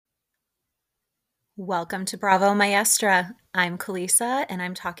Welcome to Bravo Maestra. I'm Kalisa, and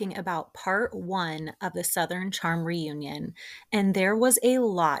I'm talking about part one of the Southern Charm reunion. And there was a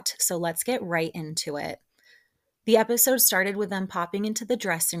lot, so let's get right into it. The episode started with them popping into the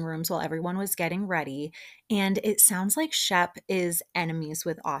dressing rooms while everyone was getting ready, and it sounds like Shep is enemies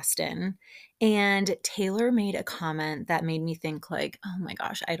with Austin. And Taylor made a comment that made me think like, "Oh my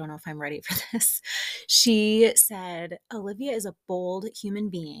gosh, I don't know if I'm ready for this." She said, "Olivia is a bold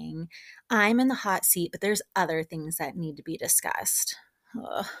human being. I'm in the hot seat, but there's other things that need to be discussed."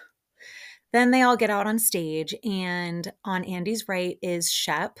 Ugh. Then they all get out on stage, and on Andy's right is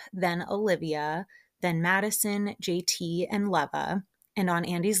Shep, then Olivia, then Madison, JT, and Leva. And on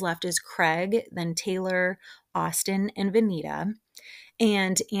Andy's left is Craig, then Taylor, Austin, and Vanita.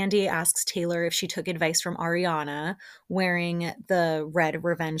 And Andy asks Taylor if she took advice from Ariana wearing the red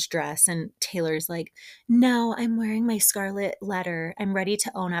revenge dress. And Taylor's like, "No, I'm wearing my scarlet letter. I'm ready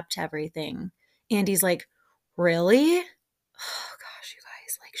to own up to everything." Andy's like, "Really?" Oh gosh, you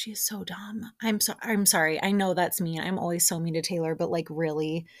guys, like she is so dumb. I'm sorry. I know that's mean. I'm always so mean to Taylor, but like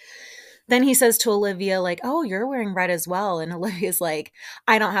really. Then he says to Olivia, like, "Oh, you're wearing red as well." And Olivia's like,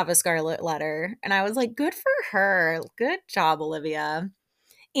 "I don't have a scarlet letter." And I was like, good for her. Good job, Olivia.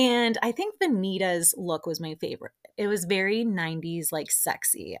 And I think Vanita's look was my favorite. It was very 90s, like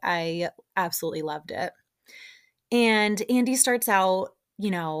sexy. I absolutely loved it. And Andy starts out,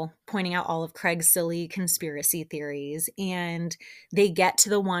 pointing out all of Craig's silly conspiracy theories. And they get to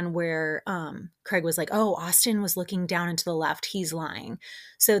the one where Craig was like, "Oh, Austin was looking down and to the left. He's lying."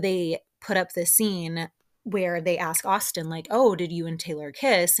 So they put up this scene where they ask Austin, like, "Oh, did you and Taylor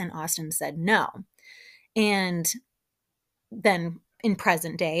kiss?" And Austin said no. And then in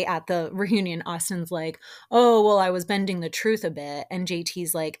present day at the reunion, Austin's like, "Oh, well, I was bending the truth a bit." And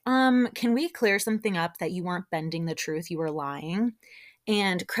JT's like, can we clear something up that you weren't bending the truth, you were lying?"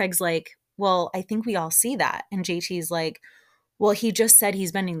 And Craig's like, "Well, I think we all see that." And JT's like, "Well, he just said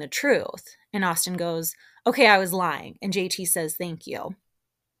he's bending the truth." And Austin goes, "Okay, I was lying." And JT says, "Thank you."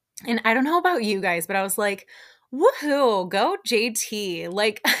 And I don't know about you guys, but I was like, woohoo, go JT.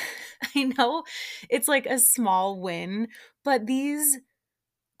 Like, I know it's like a small win, but these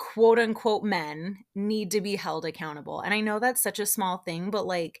quote unquote men need to be held accountable. And I know that's such a small thing, but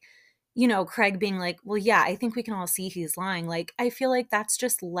like, Craig being like, "Well, yeah, I think we can all see he's lying." Like, I feel like that's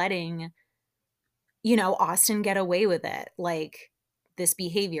just letting, Austin get away with it. Like, this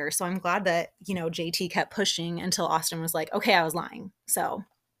behavior. So I'm glad that, JT kept pushing until Austin was like, "Okay, I was lying." So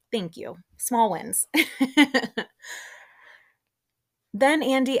thank you. Small wins. Then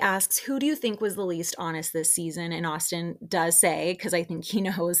Andy asks, "Who do you think was the least honest this season?" And Austin does say, because I think he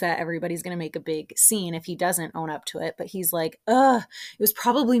knows that everybody's going to make a big scene if he doesn't own up to it. But he's like, it was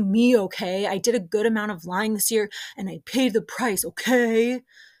probably me, okay? I did a good amount of lying this year and I paid the price, okay?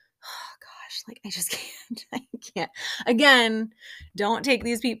 Oh gosh, like I just can't. I can't. Again, don't take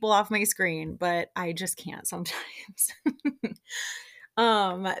these people off my screen, but I just can't sometimes.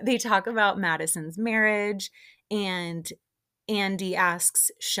 They talk about Madison's marriage, and Andy asks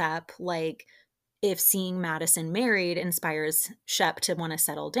Shep, like, if seeing Madison married inspires Shep to want to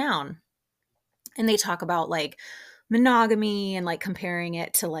settle down. And they talk about like monogamy and like comparing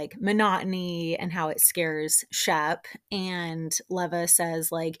it to like monotony and how it scares Shep. And Leva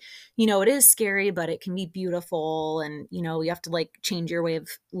says, like, "It is scary, but it can be beautiful. And, you have to like change your way of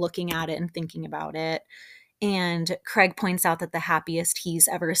looking at it and thinking about it." And Craig points out that the happiest he's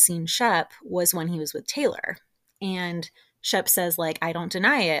ever seen Shep was when he was with Taylor. And Shep says, like, "I don't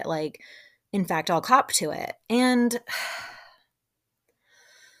deny it. Like, in fact, I'll cop to it." And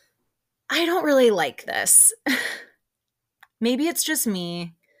I don't really like this. Maybe it's just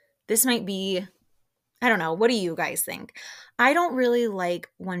me. This might be, I don't know. What do you guys think? I don't really like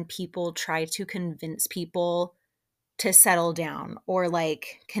when people try to convince people to settle down or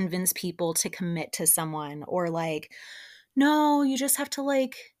like convince people to commit to someone or like, "No, you just have to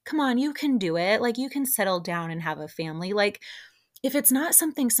like, come on, you can do it. Like, you can settle down and have a family." Like, if it's not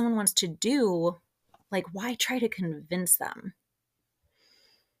something someone wants to do, like, why try to convince them?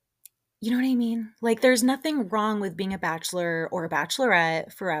 You know what I mean? Like, there's nothing wrong with being a bachelor or a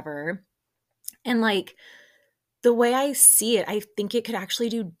bachelorette forever. And like, the way I see it, I think it could actually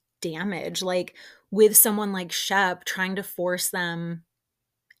do damage. Like, with someone like Shep trying to force them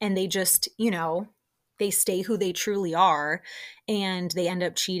and they just, they stay who they truly are and they end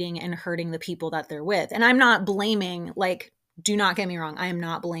up cheating and hurting the people that they're with. And I'm not blaming, like, do not get me wrong, I am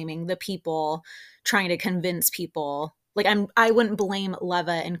not blaming the people trying to convince people. Like, I wouldn't blame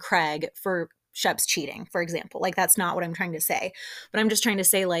Leva and Craig for Shep's cheating, for example. Like, that's not what I'm trying to say. But I'm just trying to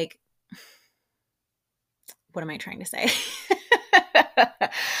say, like, what am I trying to say?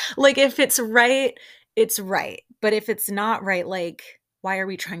 Like, if it's right, it's right. But if it's not right, like, why are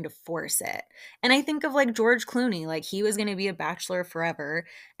we trying to force it? And I think of like George Clooney, like he was going to be a bachelor forever.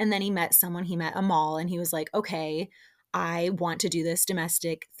 And then he met someone, he met Amal, and he was like, okay, I want to do this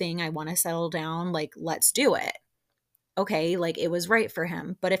domestic thing. I want to settle down. Like, let's do it. Okay, like it was right for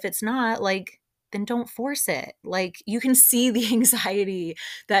him. But if it's not, like, then don't force it. Like, you can see the anxiety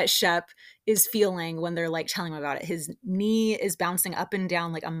that Shep is feeling when they're like telling him about it. His knee is bouncing up and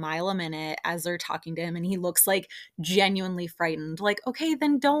down like a mile a minute as they're talking to him, and he looks like genuinely frightened. Like, okay,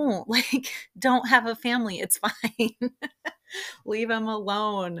 then don't. Like, don't have a family. It's fine. Leave him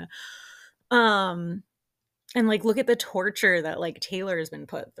alone. Um, and like look at the torture that like Taylor's been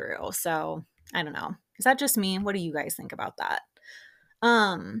put through. So I don't know. Is that just me? What do you guys think about that?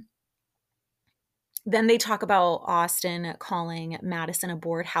 Um, then they talk about Austin calling Madison a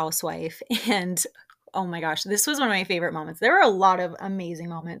bored housewife. And oh my gosh, this was one of my favorite moments. There were a lot of amazing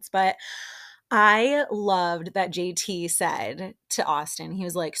moments, but I loved that JT said to Austin, he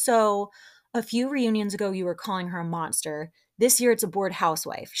was like, so a few reunions ago, you were calling her a monster. This year, it's a bored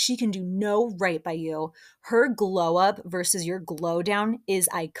housewife. She can do no right by you. Her glow up versus your glow down is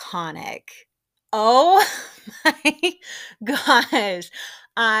iconic. Oh my gosh.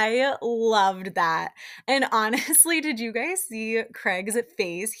 I loved that. And honestly, did you guys see Craig's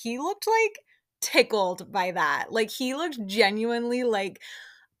face? He looked like tickled by that. Like he looked genuinely like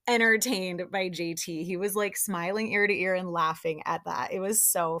entertained by JT. He was like smiling ear to ear and laughing at that. It was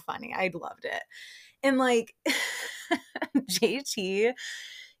so funny. I loved it. And like JT,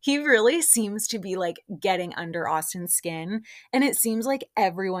 he really seems to be like getting under Austin's skin. And it seems like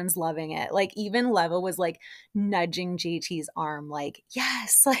everyone's loving it. Like even Leva was like nudging JT's arm, like,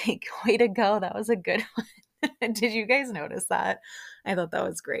 yes, like, way to go. That was a good one. Did you guys notice that? I thought that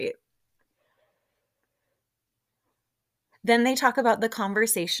was great. Then they talk about the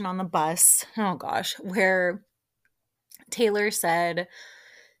conversation on the bus. Oh gosh, where Taylor said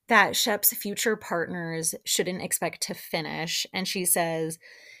that Shep's future partners shouldn't expect to finish. And she says,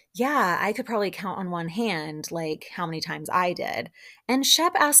 yeah, I could probably count on one hand, like how many times I did. And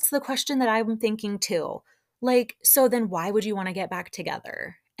Shep asks the question that I'm thinking too. Like, so then why would you want to get back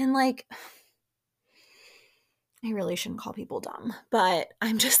together? And like, I really shouldn't call people dumb, but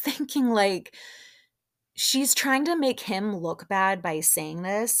I'm just thinking like, she's trying to make him look bad by saying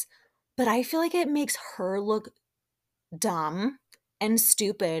this, but I feel like it makes her look dumb and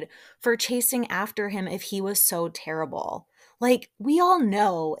stupid for chasing after him if he was so terrible. Like, we all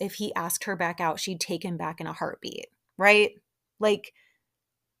know if he asked her back out, she'd take him back in a heartbeat, right? Like,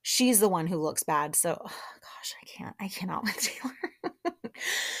 she's the one who looks bad. So, oh, gosh, I cannot with Taylor.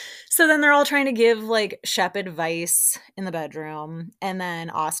 So then they're all trying to give like Shep advice in the bedroom. And then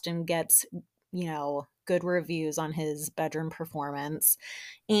Austin gets, good reviews on his bedroom performance.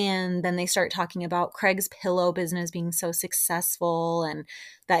 And then they start talking about Craig's pillow business being so successful and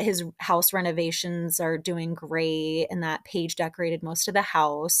that his house renovations are doing great and that Paige decorated most of the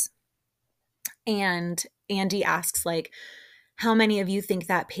house. And Andy asks, like, how many of you think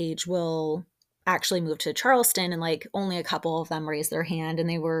that Paige will actually move to Charleston? And like only a couple of them raised their hand. And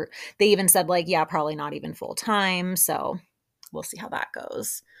they even said, like, yeah, probably not even full time. So we'll see how that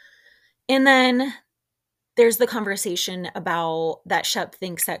goes. And then there's the conversation about that Shep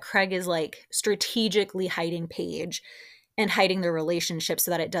thinks that Craig is like strategically hiding Paige and hiding their relationship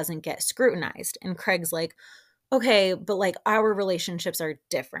so that it doesn't get scrutinized. And Craig's like, okay, but like our relationships are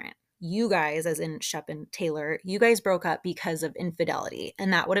different. You guys, as in Shep and Taylor, you guys broke up because of infidelity,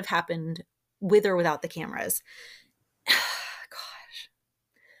 and that would have happened with or without the cameras. Gosh.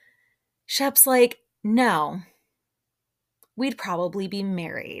 Shep's like, no, we'd probably be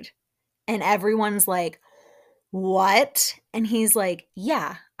married. And everyone's like, what? And he's like,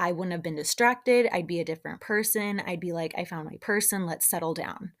 yeah, I wouldn't have been distracted. I'd be a different person. I'd be like, I found my person. Let's settle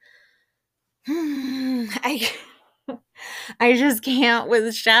down. I I just can't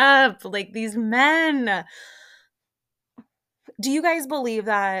with Shep. Like these men. Do you guys believe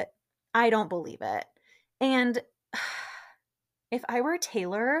that? I don't believe it. And if I were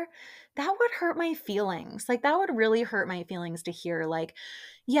Taylor, that would hurt my feelings. Like that would really hurt my feelings to hear like,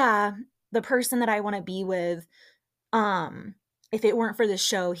 yeah, the person that I want to be with, um, if it weren't for this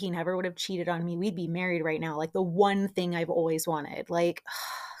show, he never would have cheated on me. We'd be married right now. Like the one thing I've always wanted. Like,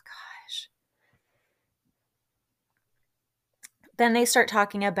 oh, gosh. Then they start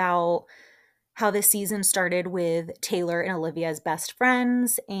talking about how the season started with Taylor and Olivia as best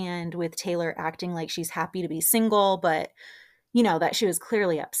friends, and with Taylor acting like she's happy to be single, but that she was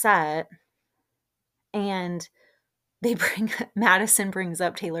clearly upset. And Madison brings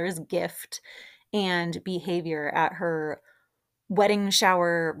up Taylor's gift and behavior at her wedding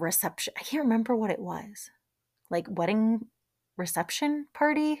shower reception. I can't remember what it was. Like wedding reception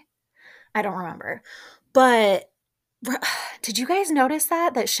party? I don't remember. But did you guys notice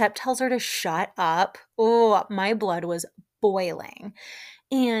that Shep tells her to shut up? Oh, my blood was boiling.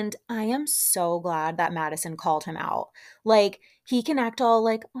 And I am so glad that Madison called him out. Like, he can act all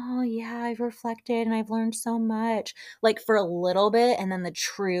like, oh, yeah, I've reflected and I've learned so much, like for a little bit. And then the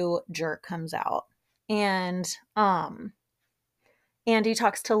true jerk comes out. And Andy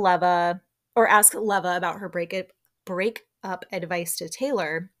talks to Leva or asks Leva about her break up advice to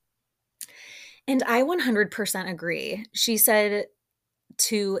Taylor. And I 100% agree. She said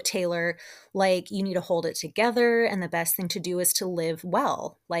to Taylor, like, you need to hold it together. And the best thing to do is to live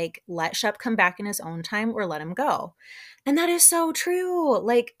well. Like, let Shep come back in his own time or let him go. And that is so true.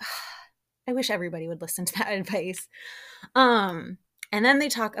 Like, I wish everybody would listen to that advice. And then they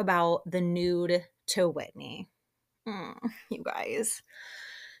talk about the nude to Whitney. You guys.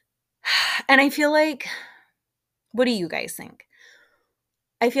 And I feel like, what do you guys think?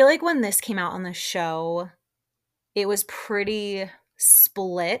 I feel like when this came out on the show, it was pretty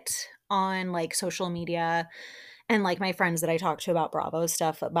split on like social media and like my friends that I talked to about Bravo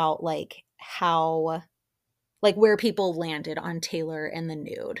stuff about like how like where people landed on Taylor and the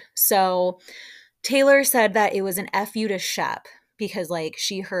nude. So Taylor said that it was an FU to Shep because like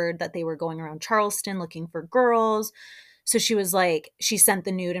she heard that they were going around Charleston looking for girls. So she was like, she sent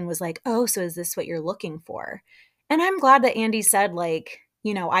the nude and was like, oh, so is this what you're looking for? And I'm glad that Andy said, like,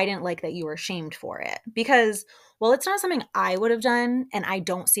 I didn't like that you were shamed for it because, well, it's not something I would have done. And I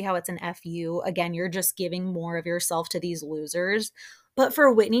don't see how it's an FU. Again, you're just giving more of yourself to these losers. But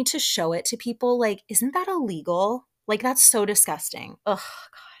for Whitney to show it to people, like, isn't that illegal? Like, that's so disgusting. Ugh,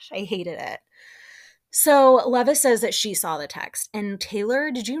 gosh, I hated it. So Leva says that she saw the text. And Taylor,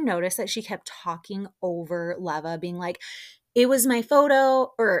 did you notice that she kept talking over Leva, being like, it was my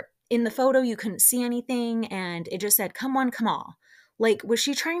photo, or in the photo, you couldn't see anything. And it just said, come on, come on. Like, was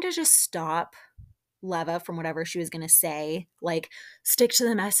she trying to just stop Leva from whatever she was going to say? Like, stick to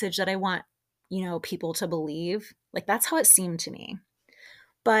the message that I want, people to believe. Like, that's how it seemed to me.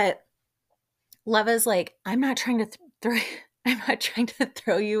 But Leva's like, I'm not trying to throw I'm not trying to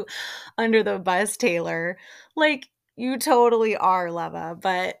throw you under the bus, Taylor. Like, you totally are, Leva.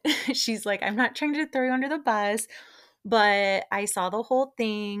 But she's like, I'm not trying to throw you under the bus, but I saw the whole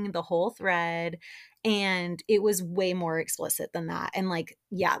thing, the whole thread, and it was way more explicit than that. And like,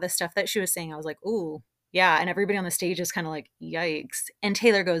 yeah, the stuff that she was saying, I was like, ooh, yeah. And everybody on the stage is kind of like, yikes. And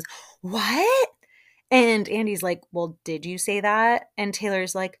Taylor goes, what? And Andy's like, well, did you say that? And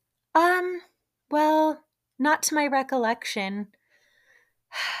Taylor's like, well, not to my recollection.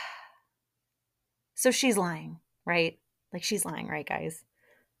 So she's lying, right? Like she's lying, right, guys?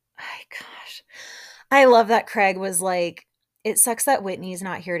 Oh, gosh. I love that Craig was like, it sucks that Whitney's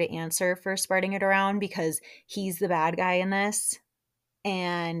not here to answer for spreading it around because he's the bad guy in this.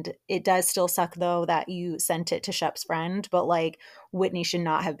 And it does still suck though that you sent it to Shep's friend, but like Whitney should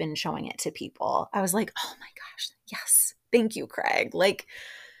not have been showing it to people. I was like, oh my gosh, yes. Thank you, Craig. Like,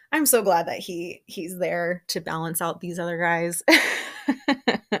 I'm so glad that he's there to balance out these other guys.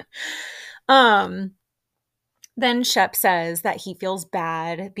 um then Shep says that he feels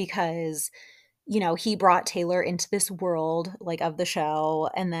bad because he brought Taylor into this world like of the show,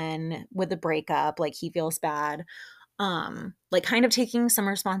 and then with the breakup, like he feels bad. Like kind of taking some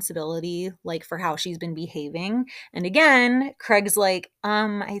responsibility like for how she's been behaving. And again, Craig's like,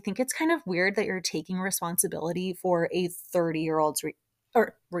 I think it's kind of weird that you're taking responsibility for a 30-year-old's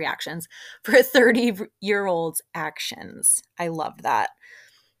reactions, for a 30-year-old's actions. I love that.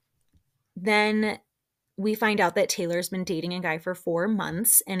 Then we find out that Taylor's been dating a guy for 4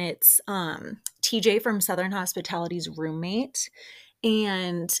 months, and it's TJ from Southern Hospitality's roommate.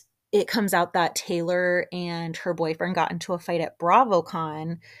 And it comes out that Taylor and her boyfriend got into a fight at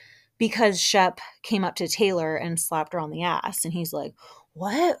BravoCon because Shep came up to Taylor and slapped her on the ass. And he's like,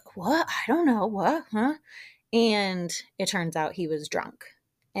 what? I don't know. What? Huh? And it turns out he was drunk.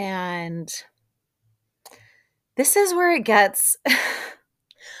 And this is where it gets,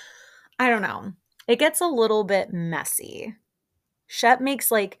 I don't know. It gets a little bit messy. Shep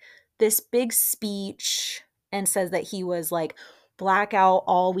makes like this big speech and says that he was like blackout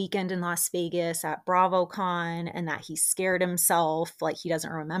all weekend in Las Vegas at BravoCon and that he scared himself, like he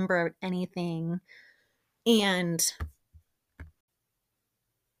doesn't remember anything. And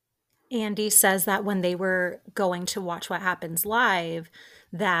Andy says that when they were going to watch What Happens Live,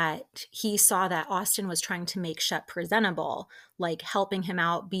 that he saw that Austin was trying to make Shep presentable, like helping him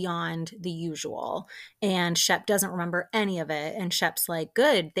out beyond the usual. And Shep doesn't remember any of it. And Shep's like,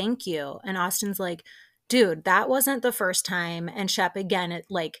 good, thank you. And Austin's like, dude, that wasn't the first time. And Shep again, it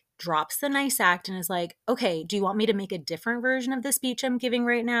like drops the nice act and is like, okay, do you want me to make a different version of the speech I'm giving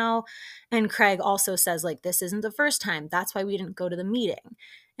right now? And Craig also says, like, this isn't the first time. That's why we didn't go to the meeting.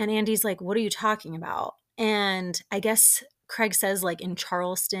 And Andy's like, what are you talking about? And I guess Craig says, like, in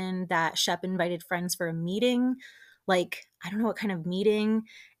Charleston, that Shep invited friends for a meeting. Like, I don't know what kind of meeting.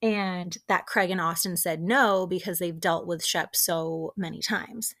 And that Craig and Austin said no because they've dealt with Shep so many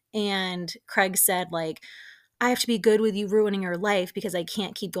times. And Craig said, like, I have to be good with you ruining your life because I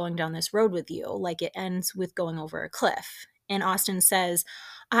can't keep going down this road with you. Like, it ends with going over a cliff. And Austin says,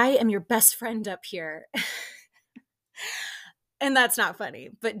 I am your best friend up here. And that's not funny.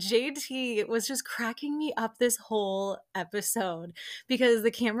 But JT was just cracking me up this whole episode because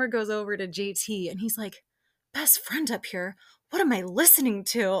the camera goes over to JT and he's like, best friend up here? What am I listening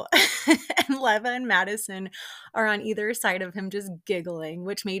to? And Leva and Madison are on either side of him just giggling,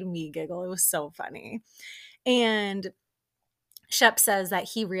 which made me giggle. It was so funny. And Shep says that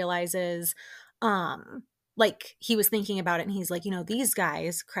he realizes, like he was thinking about it and he's like, these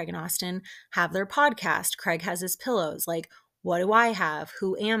guys, Craig and Austin, have their podcast. Craig has his pillows. Like, what do I have?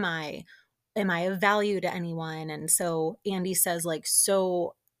 Who am I? Am I of value to anyone? And so Andy says, like,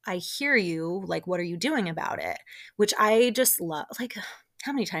 so I hear you. Like, what are you doing about it? Which I just love. Like,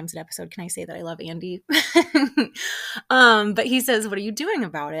 how many times an episode can I say that I love Andy? But he says, what are you doing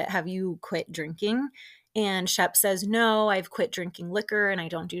about it? Have you quit drinking? And Shep says, no, I've quit drinking liquor and I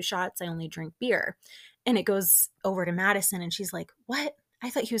don't do shots. I only drink beer. And it goes over to Madison and she's like, what? I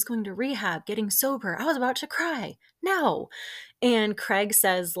thought he was going to rehab, getting sober. I was about to cry. No. And Craig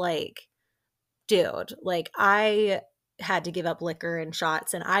says, like, dude, like, I had to give up liquor and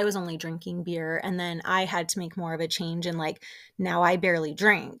shots and I was only drinking beer. And then I had to make more of a change. And like, now I barely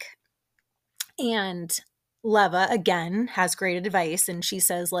drink. And Leva, again, has great advice. And she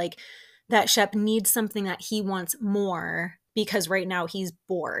says, like, that Shep needs something that he wants more because right now he's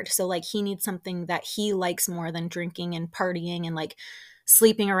bored. So, like, he needs something that he likes more than drinking and partying and, like,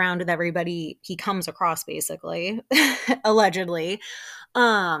 sleeping around with everybody he comes across, basically, allegedly,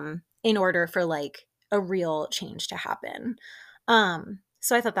 in order for, like, a real change to happen.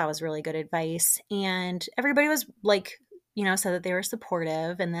 So I thought that was really good advice. And everybody was, like, said that they were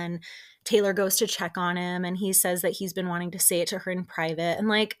supportive. And then Taylor goes to check on him and he says that he's been wanting to say it to her in private. And,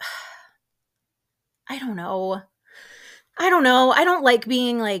 like, I don't know. I don't like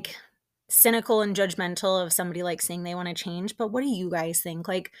being, like, cynical and judgmental of somebody, like, saying they want to change, but what do you guys think?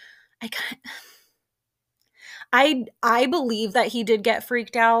 Like, I believe that he did get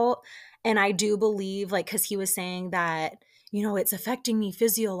freaked out, and I do believe, like, because he was saying that, it's affecting me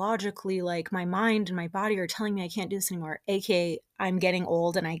physiologically, like, my mind and my body are telling me I can't do this anymore, aka I'm getting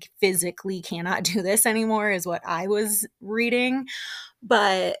old and I physically cannot do this anymore, is what I was reading.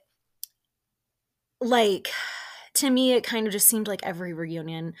 But, like, to me, it kind of just seemed like every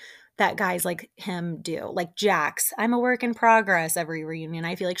reunion that guys like him do. Like Jax, I'm a work in progress every reunion.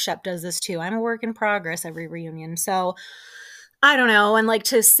 I feel like Shep does this too. I'm a work in progress every reunion. So I don't know. And, like,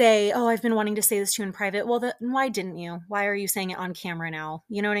 to say, oh, I've been wanting to say this to you in private. Well, then why didn't you? Why are you saying it on camera now?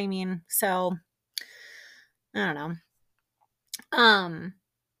 You know what I mean? So I don't know.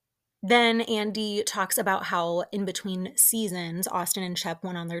 Then Andy talks about how in between seasons, Austin and Shep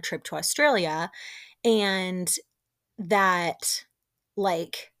went on their trip to Australia and that,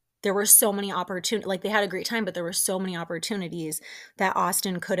 like, there were so many opportunities, like, they had a great time, but there were so many opportunities that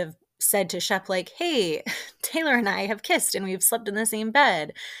Austin could have said to Shep, like, hey, Taylor and I have kissed and we've slept in the same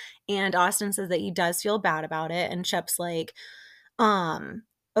bed. And Austin says that he does feel bad about it. And Shep's like,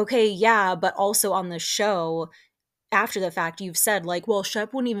 okay, yeah, but also on the show, after the fact, you've said, like, well,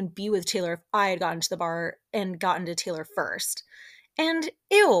 Shep wouldn't even be with Taylor if I had gotten to the bar and gotten to Taylor first. And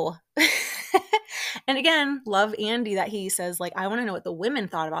ew. And again, love Andy that he says, like, I want to know what the women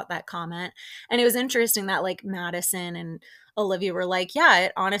thought about that comment. And it was interesting that, like, Madison and Olivia were like, yeah,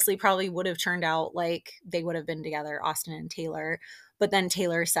 it honestly probably would have turned out like they would have been together, Austin and Taylor. But then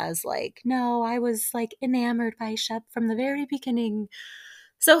Taylor says, like, no, I was, like, enamored by Shep from the very beginning.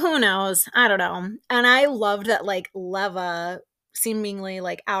 So who knows? I don't know. And I loved that, like, Leva seemingly,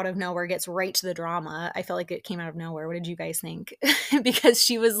 like, out of nowhere gets right to the drama. I felt like it came out of nowhere. What did you guys think? Because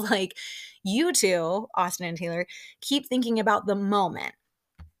she was like, you two, Austin and Taylor, keep thinking about the moment,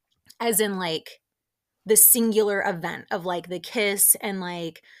 as in, like, the singular event of, like, the kiss and,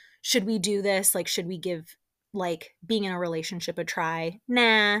 like, should we do this? Like, should we give, like, being in a relationship a try?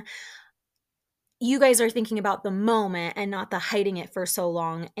 Nah. You guys are thinking about the moment and not the hiding it for so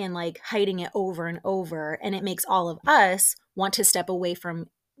long and, like, hiding it over and over. And it makes all of us want to step away from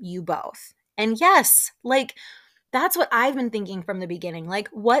you both. And yes, like, that's what I've been thinking from the beginning. Like,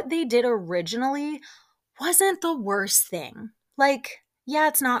 what they did originally wasn't the worst thing. Like, yeah,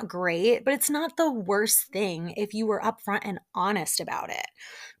 it's not great, but it's not the worst thing if you were upfront and honest about it.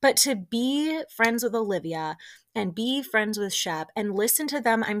 But to be friends with Olivia and be friends with Shep and listen to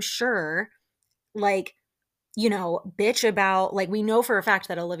them, I'm sure, like, bitch about, like, we know for a fact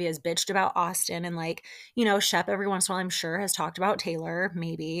that Olivia's bitched about Austin, and like, Shep every once in a while, I'm sure, has talked about Taylor,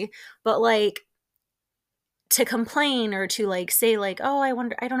 maybe, but like, to complain or to like say like, oh, I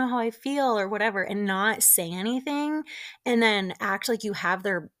don't know how I feel or whatever, and not say anything and then act like you have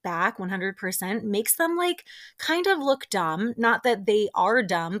their back 100% makes them like kind of look dumb. Not that they are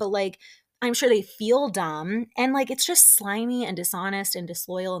dumb, but like, I'm sure they feel dumb, and like, it's just slimy and dishonest and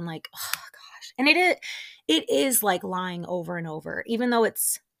disloyal, and like, oh gosh. And it is like lying over and over, even though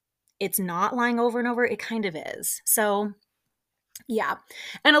it's not lying over and over, it kind of is. So yeah.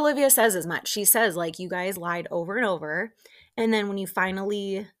 And Olivia says as much. She says, like, you guys lied over and over. And then when you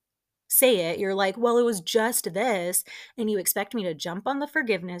finally say it, you're like, well, it was just this. And you expect me to jump on the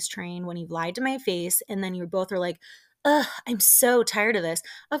forgiveness train when you've lied to my face. And then you both are like, ugh, I'm so tired of this.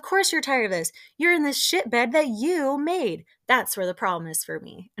 Of course you're tired of this. You're in this shit bed that you made. That's where the problem is for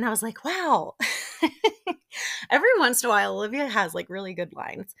me. And I was like, wow. Every once in a while, Olivia has like really good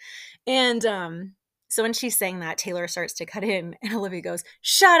lines. And so when she's saying that, Taylor starts to cut in and Olivia goes,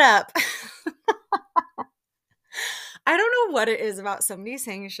 shut up. I don't know what it is about somebody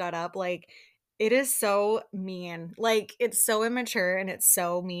saying shut up. Like, it is so mean. Like, it's so immature and it's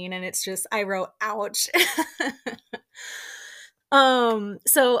so mean. And it's just, I wrote, ouch.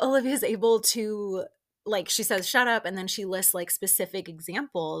 So Olivia's able to, like, she says shut up, and then she lists like specific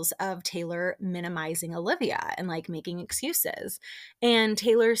examples of Taylor minimizing Olivia and like making excuses. And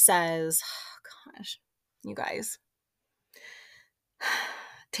Taylor says, oh, gosh, you guys.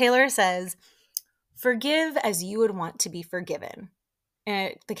 Taylor says, forgive as you would want to be forgiven.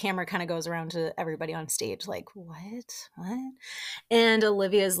 And the camera kind of goes around to everybody on stage like, what? And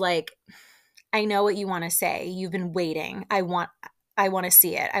Olivia's like, I know what you want to say. You've been waiting. I want to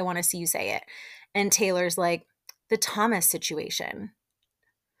see it. I want to see you say it. And Taylor's like, the Thomas situation.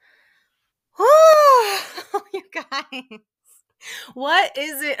 Oh, you guys. What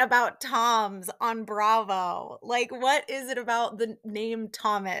is it about Toms on Bravo? Like, what is it about the name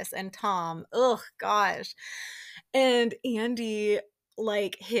Thomas and Tom? Ugh, gosh. And Andy,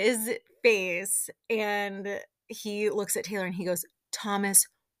 like, his face, and he looks at Taylor and he goes, Thomas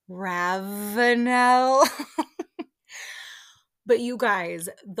Ravenel. But you guys,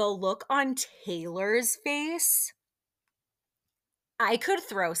 the look on Taylor's face, I could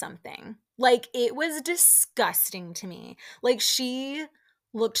throw something. Like, it was disgusting to me. Like, she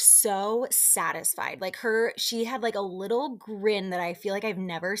looked so satisfied. Like, she had like a little grin that I feel like I've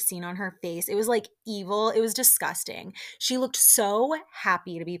never seen on her face. It was like evil. It was disgusting. She looked so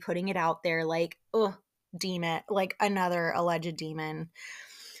happy to be putting it out there. Like, oh, demon, like another alleged demon.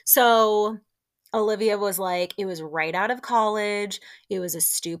 So Olivia was like, it was right out of college. It was a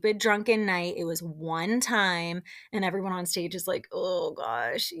stupid drunken night. It was one time. And everyone on stage is like, oh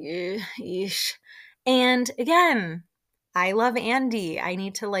gosh, yeesh. And again, I love Andy. I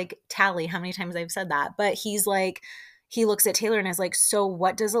need to like tally how many times I've said that. But he's like, he looks at Taylor and is like, so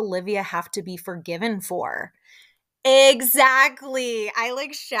what does Olivia have to be forgiven for? Exactly. I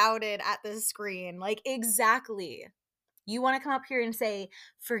like shouted at the screen, like, exactly. You want to come up here and say,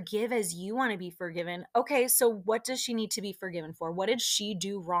 forgive as you want to be forgiven. Okay, so what does she need to be forgiven for? What did she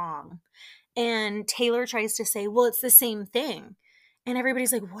do wrong? And Taylor tries to say, well, it's the same thing. And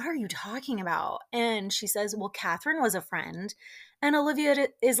everybody's like, what are you talking about? And she says, well, Catherine was a friend. And Olivia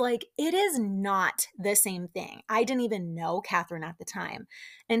is like, it is not the same thing. I didn't even know Catherine at the time.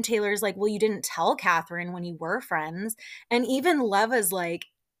 And Taylor's like, well, you didn't tell Catherine when you were friends. And even Leva's like,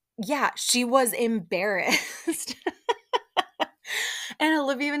 yeah, she was embarrassed. And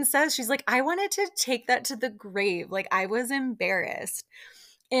Olivia even says, she's like, I wanted to take that to the grave. Like, I was embarrassed.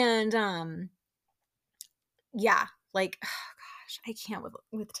 And yeah, like, oh gosh, I can't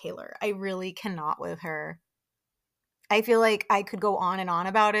with Taylor. I really cannot with her. I feel like I could go on and on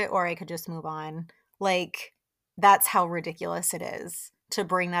about it, or I could just move on. Like, that's how ridiculous it is to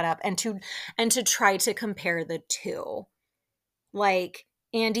bring that up and to try to compare the two. Like,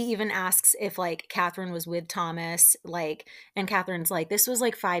 Andy even asks if like Catherine was with Thomas, like, and Catherine's like, this was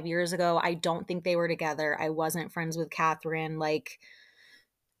like 5 years ago. I don't think they were together. I wasn't friends with Catherine. Like,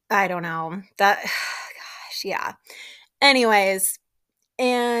 I don't know. That, gosh, yeah. Anyways,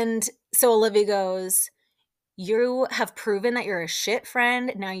 and so Olivia goes, you have proven that you're a shit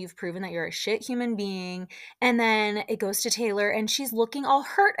friend. Now you've proven that you're a shit human being. And then it goes to Taylor and she's looking all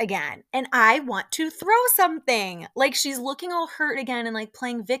hurt again. And I want to throw something. Like, she's looking all hurt again and like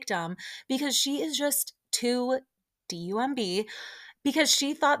playing victim because she is just to DUMB because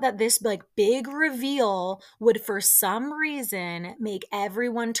she thought that this like big reveal would for some reason make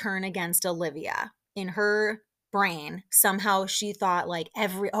everyone turn against Olivia. In her brain, somehow she thought like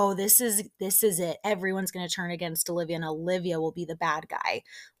this is it. Everyone's going to turn against Olivia and Olivia will be the bad guy.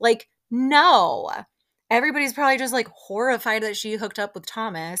 Like no. Everybody's probably just like horrified that she hooked up with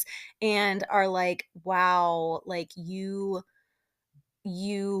Thomas and are like, "Wow, like you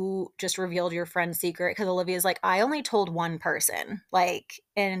just revealed your friend's secret," because Olivia's like, I only told one person, like,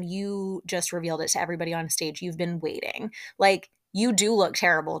 and you just revealed it to everybody on stage. You've been waiting. Like, you do look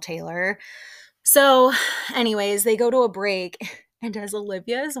terrible, Taylor. So, anyways, they go to a break, and as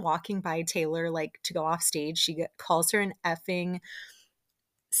Olivia is walking by Taylor, like, to go off stage, calls her an effing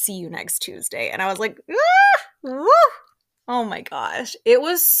see you next Tuesday. And I was like, ah, woo! Oh my gosh. It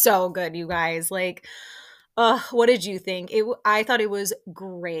was so good, you guys. Like, what did you think? I thought it was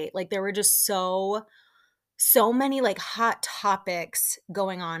great. Like there were just so many like hot topics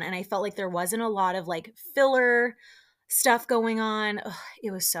going on and I felt like there wasn't a lot of like filler stuff going on. Ugh,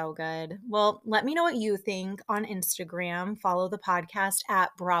 it was so good. Well, let me know what you think on Instagram. Follow the podcast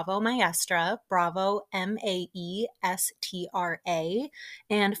at Bravo Maestra, Bravo Maestra,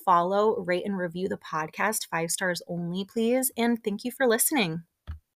 and follow, rate, and review the podcast 5 stars only, please. And thank you for listening.